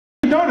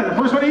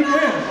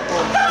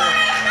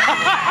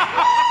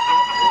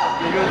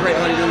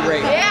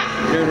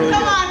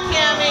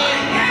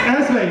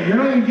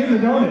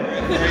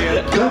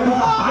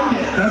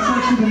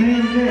the name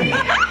of the game.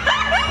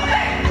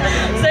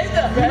 Say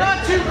that. You're not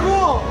too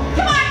cool.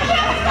 Come on,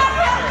 Kim's got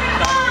her.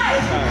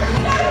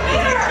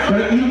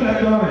 But eat that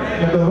donut.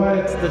 That's the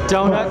right. The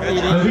donut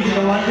eating. Does he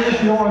gonna like this?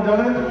 You don't want a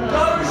donut?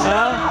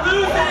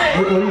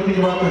 What do you think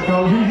about this,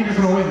 girl? Who do you think is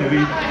gonna win,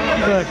 David?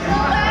 Look.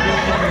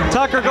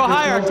 Tucker, go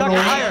higher. Tucker,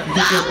 higher. You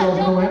think this girl's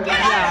gonna win?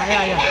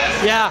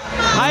 Yeah.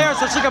 Higher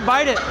so she can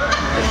bite it.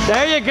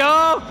 There you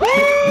go. Who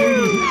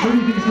do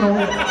you think is gonna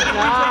win?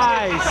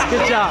 Nice.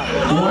 Good job.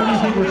 Why do you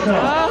think we're so?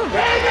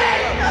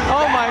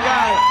 Oh my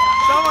God.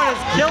 Someone is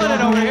killing it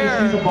over She's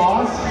here. the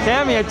boss.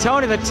 Tammy and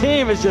Tony, the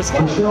team is just.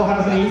 Michelle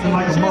hasn't eaten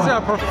like a She's a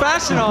month.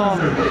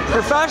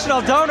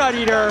 professional donut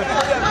eater.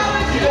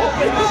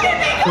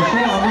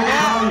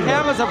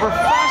 Emma's a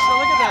professional.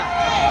 Look at that.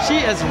 She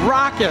is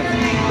rocking.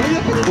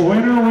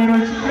 Winner.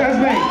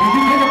 Esme, you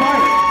didn't take a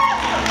bite.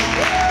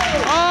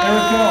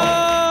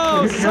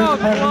 Oh, so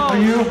close. For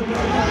you.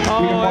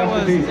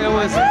 Oh, it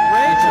was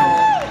Rachel.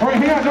 All right,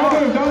 hang on, don't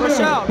move.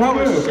 Rochelle. Don't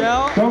move.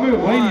 Rochelle. Don't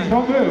move, ladies,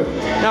 don't move.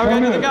 Now we're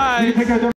gonna do the guys.